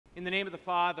In the name of the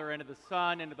Father, and of the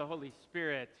Son, and of the Holy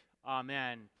Spirit,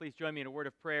 amen. Please join me in a word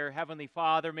of prayer. Heavenly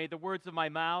Father, may the words of my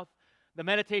mouth, the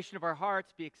meditation of our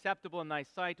hearts be acceptable in thy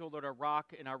sight, O Lord, our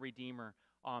rock and our Redeemer.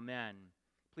 Amen.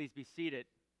 Please be seated.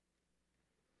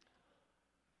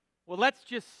 Well, let's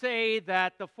just say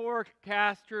that the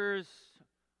forecasters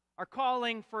are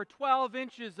calling for 12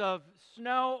 inches of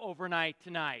snow overnight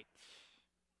tonight.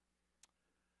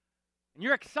 And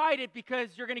you're excited because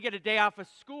you're going to get a day off of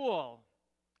school,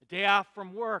 a day off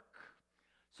from work.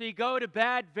 So you go to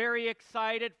bed very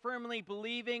excited, firmly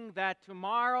believing that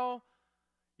tomorrow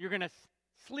you're going to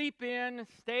sleep in,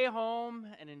 stay home,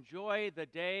 and enjoy the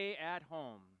day at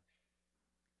home.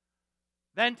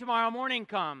 Then tomorrow morning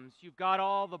comes. You've got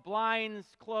all the blinds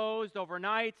closed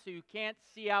overnight, so you can't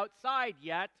see outside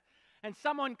yet. And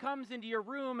someone comes into your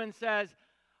room and says,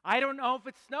 I don't know if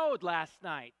it snowed last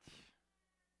night.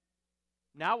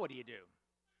 Now what do you do?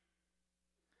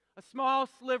 A small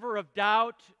sliver of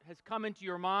doubt has come into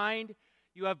your mind.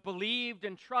 You have believed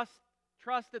and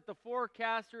trusted the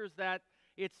forecasters that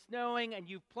it's snowing, and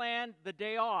you've planned the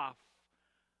day off.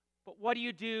 But what do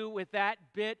you do with that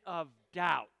bit of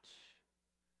doubt?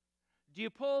 Do you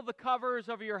pull the covers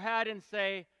over your head and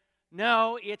say,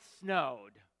 no, it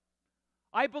snowed?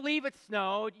 I believe it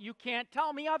snowed. You can't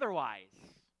tell me otherwise.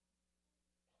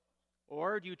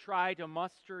 Or do you try to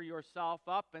muster yourself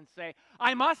up and say,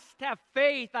 I must have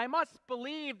faith, I must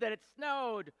believe that it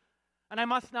snowed, and I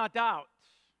must not doubt?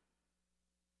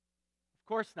 Of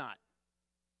course not.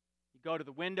 You go to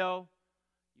the window,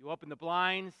 you open the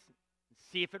blinds, and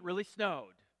see if it really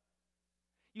snowed.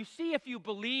 You see if you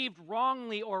believed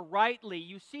wrongly or rightly.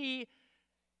 You see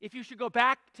if you should go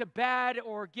back to bed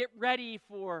or get ready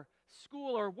for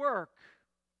school or work.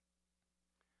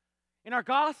 In our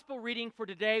gospel reading for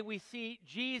today, we see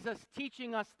Jesus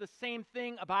teaching us the same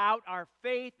thing about our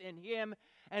faith in Him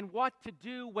and what to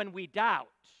do when we doubt.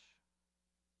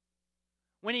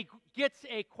 When He gets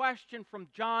a question from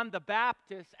John the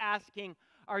Baptist asking,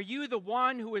 are you the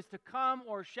one who is to come,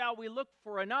 or shall we look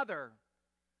for another?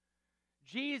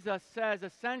 Jesus says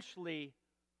essentially,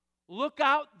 look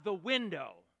out the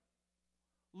window,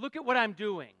 look at what I'm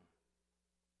doing,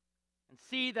 and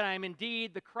see that I am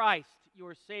indeed the Christ,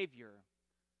 your Savior.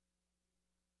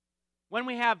 When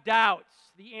we have doubts,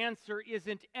 the answer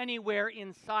isn't anywhere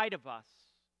inside of us.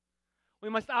 We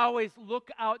must always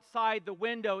look outside the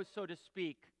window, so to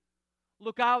speak.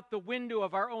 Look out the window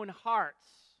of our own hearts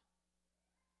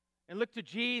and look to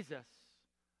Jesus,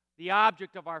 the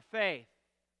object of our faith,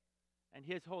 and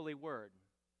His holy word.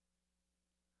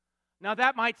 Now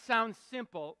that might sound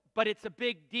simple, but it's a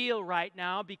big deal right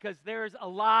now because there's a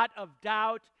lot of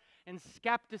doubt and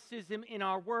skepticism in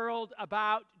our world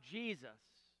about Jesus.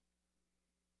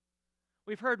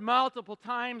 We've heard multiple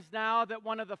times now that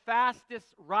one of the fastest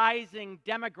rising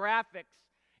demographics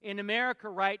in America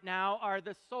right now are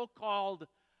the so-called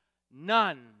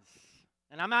nuns.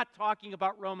 And I'm not talking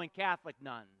about Roman Catholic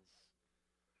nuns.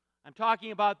 I'm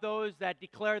talking about those that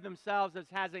declare themselves as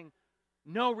having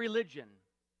no religion,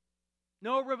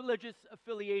 no religious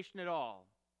affiliation at all.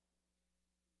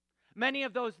 Many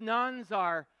of those nuns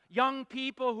are young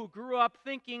people who grew up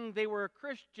thinking they were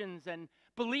Christians and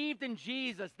believed in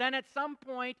Jesus. Then at some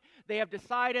point, they have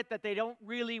decided that they don't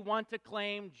really want to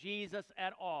claim Jesus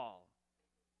at all.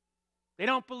 They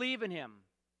don't believe in Him.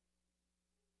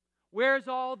 Where's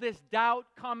all this doubt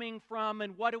coming from,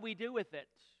 and what do we do with it?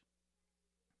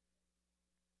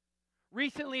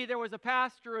 Recently, there was a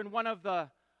pastor in one of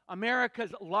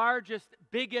America's largest,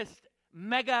 biggest,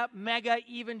 mega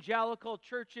evangelical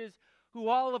churches who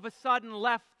all of a sudden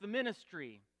left the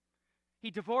ministry.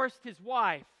 He divorced his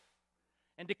wife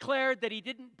and declared that he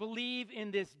didn't believe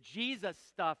in this Jesus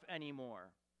stuff anymore.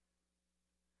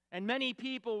 And many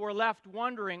people were left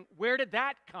wondering, where did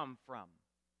that come from?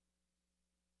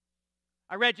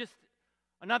 I read just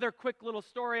another quick little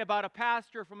story about a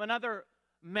pastor from another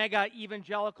mega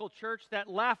evangelical church that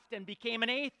left and became an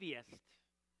atheist.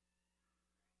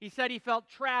 He said he felt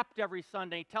trapped every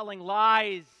Sunday, telling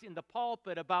lies in the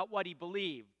pulpit about what he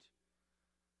believed.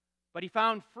 But he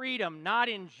found freedom not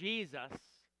in Jesus,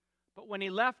 but when he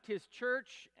left his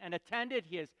church and attended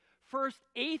his first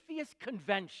atheist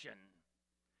convention,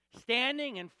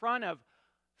 standing in front of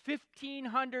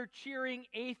 1,500 cheering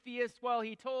atheists while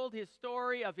he told his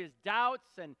story of his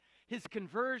doubts and his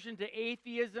conversion to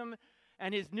atheism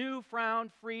and his newfound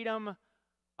freedom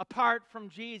apart from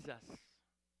Jesus.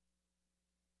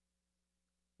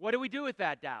 What do we do with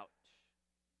that doubt?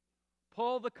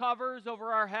 Pull the covers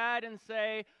over our head and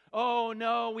say, oh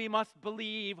no, we must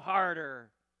believe harder.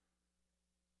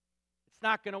 It's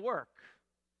not going to work.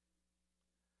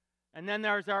 And then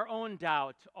there's our own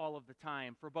doubt all of the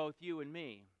time for both you and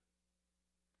me.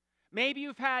 Maybe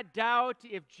you've had doubt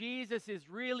if Jesus is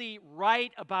really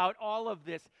right about all of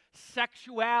this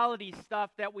sexuality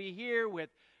stuff that we hear with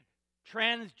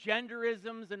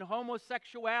transgenderisms and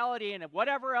homosexuality and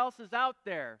whatever else is out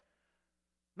there.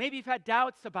 Maybe you've had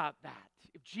doubts about that,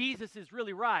 if Jesus is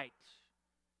really right.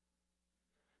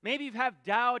 Maybe you've had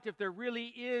doubt if there really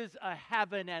is a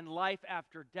heaven and life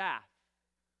after death.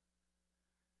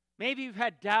 Maybe you've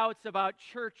had doubts about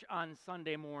church on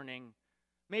Sunday morning.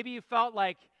 Maybe you felt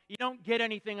like you don't get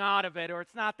anything out of it or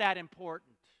it's not that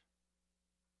important.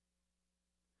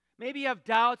 Maybe you have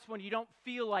doubts when you don't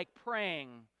feel like praying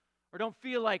or don't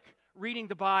feel like reading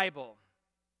the Bible.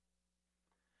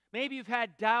 Maybe you've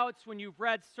had doubts when you've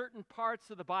read certain parts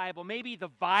of the Bible, maybe the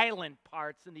violent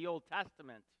parts in the Old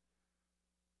Testament,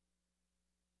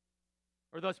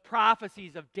 or those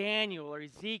prophecies of Daniel or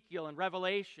Ezekiel and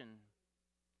Revelation.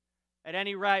 At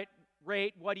any rate,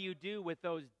 what do you do with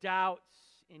those doubts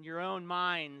in your own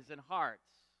minds and hearts?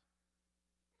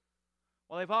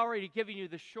 Well, I've already given you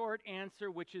the short answer,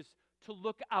 which is to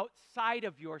look outside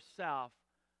of yourself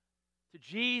to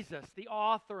Jesus, the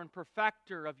author and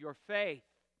perfecter of your faith.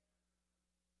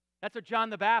 That's what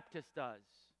John the Baptist does.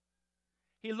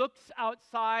 He looks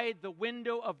outside the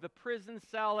window of the prison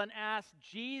cell and asks,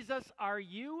 Jesus, are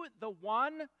you the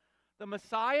one, the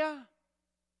Messiah?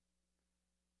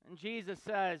 And Jesus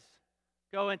says,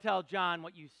 go and tell John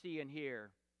what you see and hear.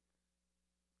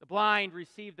 The blind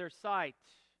receive their sight.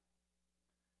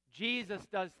 Jesus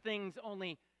does things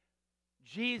only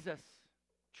Jesus,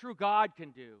 true God,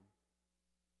 can do,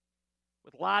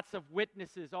 with lots of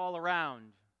witnesses all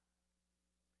around.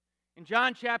 In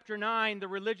John chapter 9, the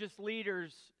religious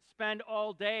leaders spend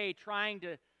all day trying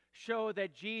to show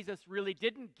that Jesus really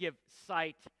didn't give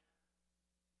sight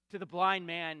to the blind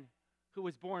man who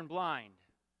was born blind.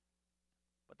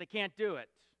 But they can't do it.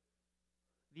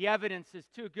 The evidence is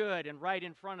too good and right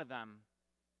in front of them.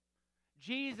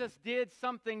 Jesus did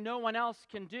something no one else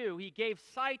can do. He gave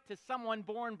sight to someone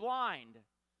born blind.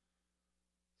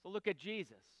 So look at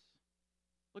Jesus.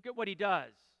 Look at what he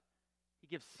does. He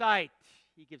gives sight.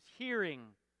 He gives hearing.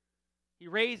 He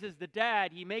raises the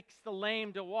dead. He makes the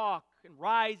lame to walk and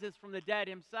rises from the dead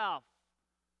himself.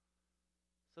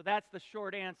 So that's the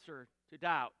short answer to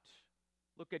doubt.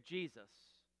 Look at Jesus.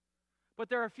 But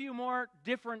there are a few more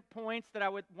different points that I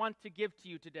would want to give to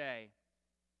you today.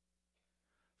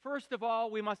 First of all,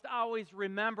 we must always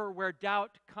remember where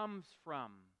doubt comes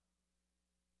from.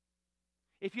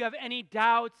 If you have any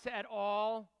doubts at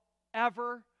all,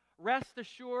 ever, rest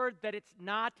assured that it's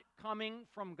not coming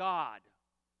from God.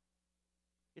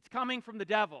 It's coming from the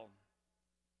devil.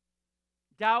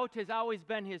 Doubt has always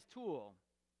been his tool.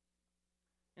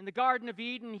 In the Garden of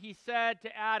Eden, he said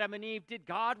to Adam and Eve, did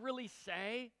God really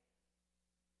say?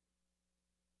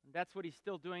 And that's what he's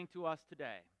still doing to us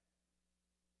today.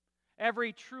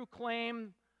 Every true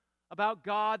claim about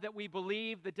God that we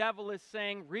believe, the devil is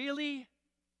saying, really?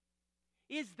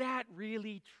 Is that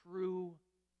really true?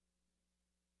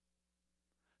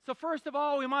 So first of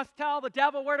all, we must tell the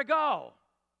devil where to go.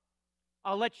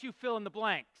 I'll let you fill in the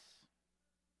blanks.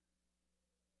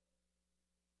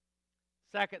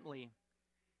 Secondly,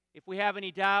 if we have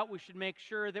any doubt, we should make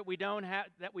sure that we don't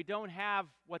have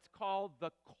what's called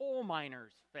the coal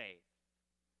miner's faith.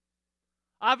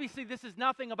 Obviously, this is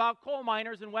nothing about coal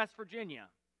miners in West Virginia.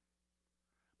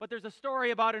 But there's a story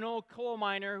about an old coal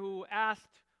miner who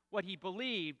asked what he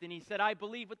believed, and he said, I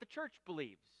believe what the church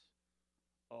believes.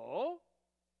 Oh?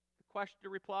 The questioner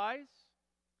replies,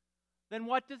 then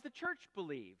what does the church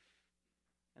believe?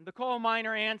 And the coal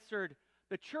miner answered,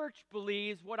 the church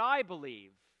believes what I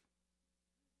believe.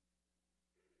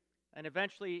 And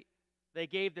eventually, they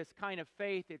gave this kind of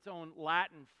faith its own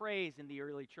Latin phrase in the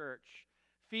early church.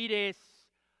 Fides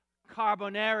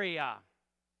carbonaria,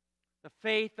 the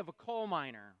faith of a coal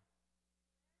miner.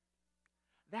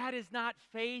 That is not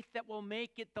faith that will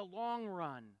make it the long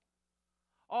run.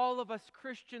 All of us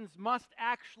Christians must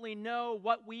actually know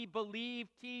what we believe,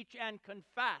 teach, and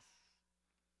confess.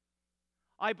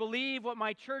 I believe what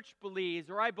my church believes,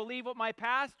 or I believe what my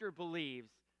pastor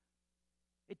believes.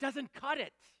 It doesn't cut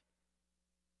it.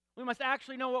 We must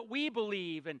actually know what we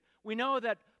believe, and we know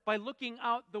that by looking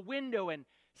out the window and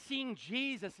seeing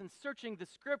Jesus and searching the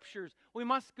Scriptures, we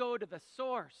must go to the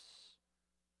source,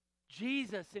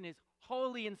 Jesus in His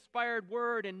holy inspired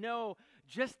Word, and know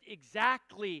just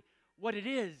exactly what it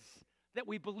is that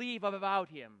we believe about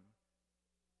Him.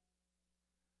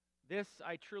 This,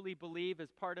 I truly believe,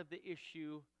 is part of the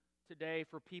issue today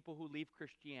for people who leave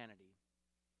Christianity.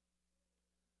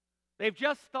 They've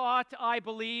just thought, I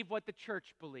believe what the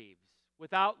church believes,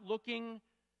 without looking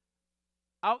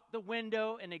out the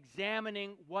window and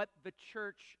examining what the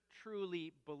church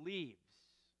truly believes.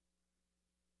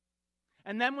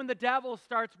 And then when the devil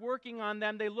starts working on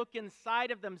them, they look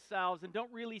inside of themselves and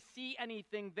don't really see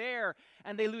anything there,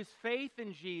 and they lose faith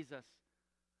in Jesus.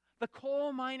 The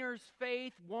coal miner's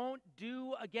faith won't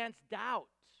do against doubt.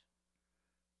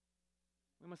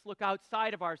 We must look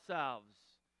outside of ourselves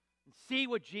and see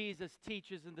what Jesus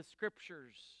teaches in the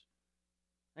Scriptures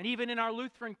and even in our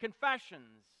Lutheran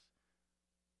confessions.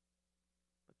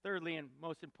 But thirdly, and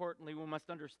most importantly, we must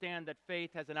understand that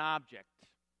faith has an object.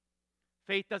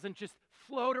 Faith doesn't just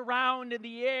float around in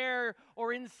the air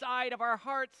or inside of our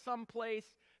hearts someplace.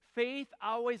 Faith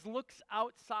always looks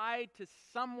outside to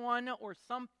someone or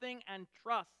something and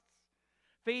trusts.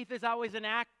 Faith is always an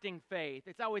acting faith.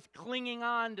 It's always clinging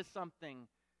on to something.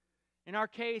 In our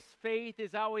case, faith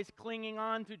is always clinging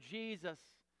on to Jesus,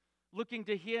 looking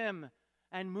to Him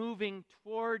and moving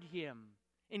toward Him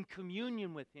in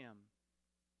communion with Him.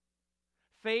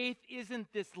 Faith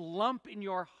isn't this lump in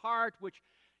your heart which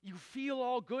you feel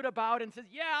all good about and says,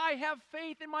 yeah, I have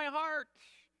faith in my heart.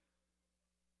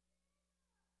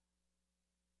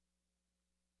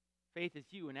 Faith is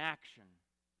you in action,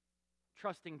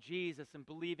 trusting Jesus and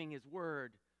believing His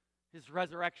word, His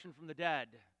resurrection from the dead.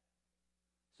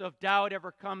 So if doubt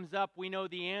ever comes up, we know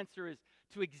the answer is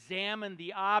to examine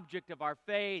the object of our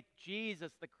faith,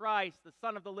 Jesus the Christ, the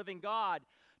Son of the living God,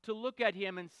 to look at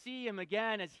Him and see Him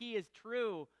again as He is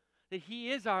true, that He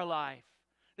is our life,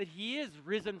 that He is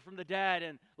risen from the dead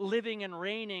and living and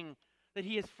reigning, that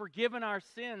He has forgiven our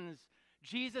sins.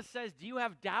 Jesus says, do you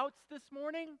have doubts this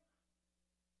morning?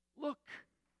 Look,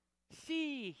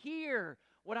 see, hear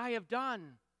what I have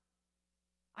done.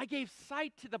 I gave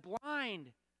sight to the blind.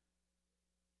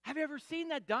 Have you ever seen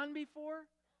that done before?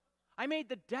 I made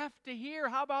the deaf to hear.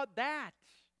 How about that?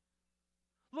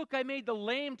 Look, I made the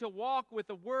lame to walk with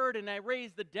the word, and I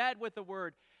raised the dead with the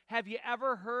word. Have you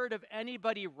ever heard of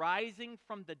anybody rising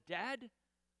from the dead?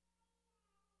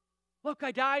 Look,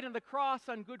 I died on the cross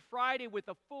on Good Friday with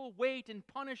the full weight and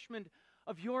punishment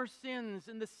of your sins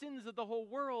and the sins of the whole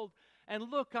world.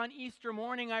 And look, on Easter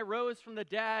morning I rose from the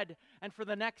dead, and for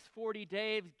the next 40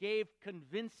 days gave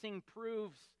convincing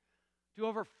proofs to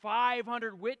over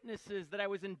 500 witnesses that I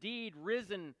was indeed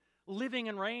risen, living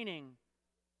and reigning.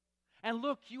 And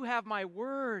look, you have my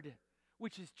word,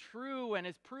 which is true and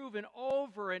is proven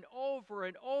over and over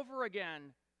and over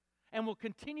again, and will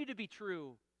continue to be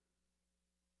true.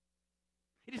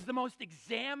 It is the most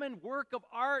examined work of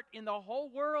art in the whole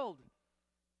world.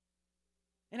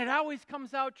 And it always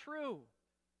comes out true.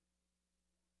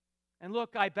 And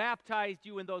look, I baptized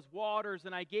you in those waters,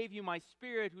 and I gave you my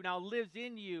Spirit who now lives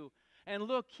in you. And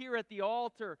look, here at the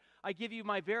altar, I give you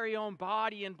my very own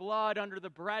body and blood under the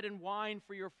bread and wine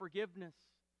for your forgiveness.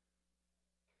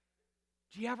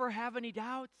 Do you ever have any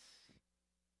doubts?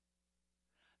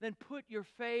 Then put your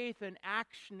faith in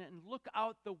action and look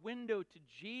out the window to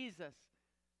Jesus.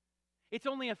 It's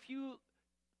only a few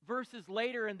verses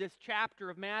later in this chapter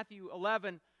of Matthew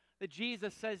 11 that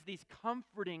Jesus says these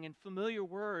comforting and familiar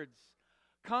words.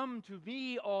 Come to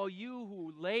me, all you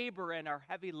who labor and are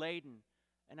heavy laden,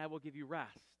 and I will give you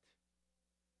rest.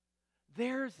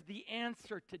 There's the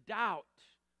answer to doubt.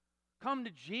 Come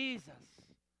to Jesus.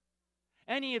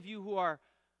 Any of you who are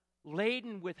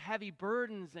laden with heavy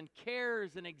burdens and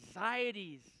cares and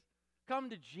anxieties, come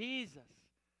to Jesus,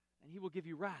 and He will give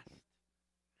you rest.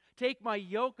 Take my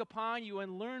yoke upon you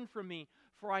and learn from me,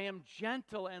 for I am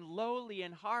gentle and lowly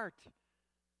in heart,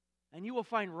 and you will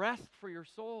find rest for your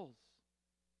souls.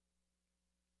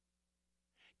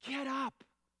 Get up.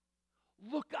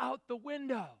 Look out the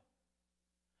window,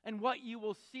 and what you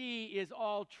will see is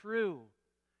all true.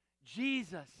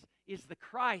 Jesus is the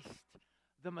Christ,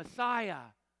 the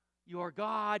Messiah, your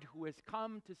God who has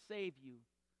come to save you.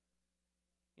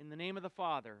 In the name of the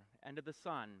Father, and of the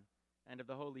Son, and of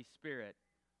the Holy Spirit.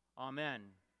 Amen.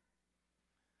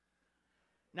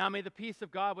 Now may the peace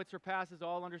of God, which surpasses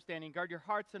all understanding, guard your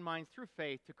hearts and minds through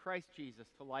faith to Christ Jesus,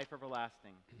 to life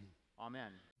everlasting.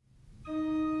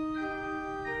 Amen.